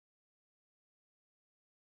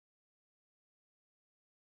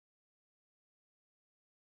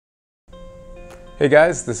Hey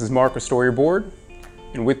guys, this is Mark with StoreYourBoard,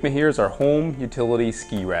 and with me here is our home utility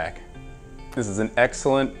ski rack. This is an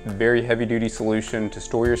excellent, very heavy-duty solution to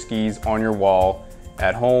store your skis on your wall,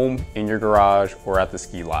 at home, in your garage, or at the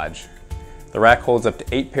ski lodge. The rack holds up to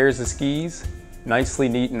 8 pairs of skis, nicely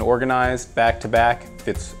neat and organized, back to back,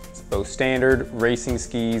 fits both standard racing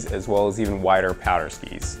skis as well as even wider powder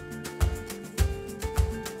skis.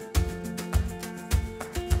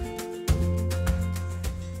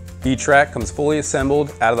 Each rack comes fully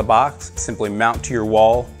assembled out of the box. Simply mount to your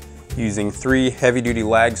wall using 3 heavy-duty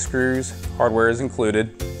lag screws. Hardware is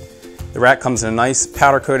included. The rack comes in a nice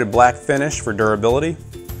powder-coated black finish for durability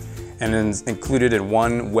and is included in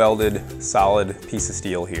one welded solid piece of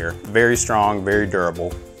steel here. Very strong, very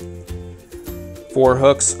durable. 4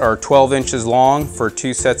 hooks are 12 inches long for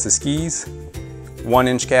 2 sets of skis.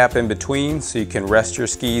 1-inch cap in between so you can rest your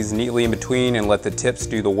skis neatly in between and let the tips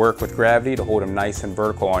do the work with gravity to hold them nice and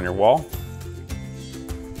vertical on your wall.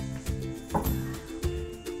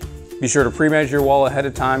 Be sure to pre-measure your wall ahead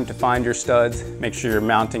of time to find your studs. Make sure you're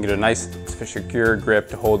mounting at a nice secure grip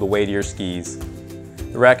to hold the weight of your skis.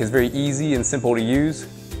 The rack is very easy and simple to use.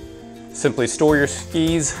 Simply store your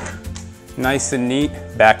skis nice and neat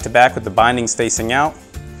back to back with the bindings facing out.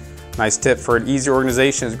 Nice tip for an easy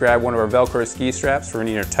organization is grab one of our Velcro ski straps for an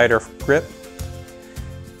even tighter grip.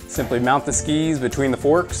 Simply mount the skis between the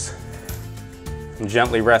forks and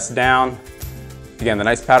gently rest down. Again, the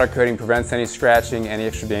nice powder coating prevents any scratching, any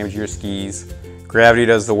extra damage to your skis. Gravity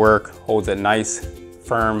does the work, holds a nice,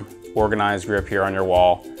 firm, organized grip here on your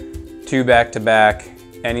wall. 2 back to back,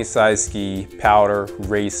 any size ski, powder,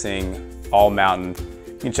 racing, all mountain.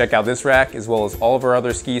 You can check out this rack as well as all of our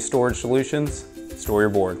other ski storage solutions. Store your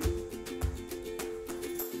board.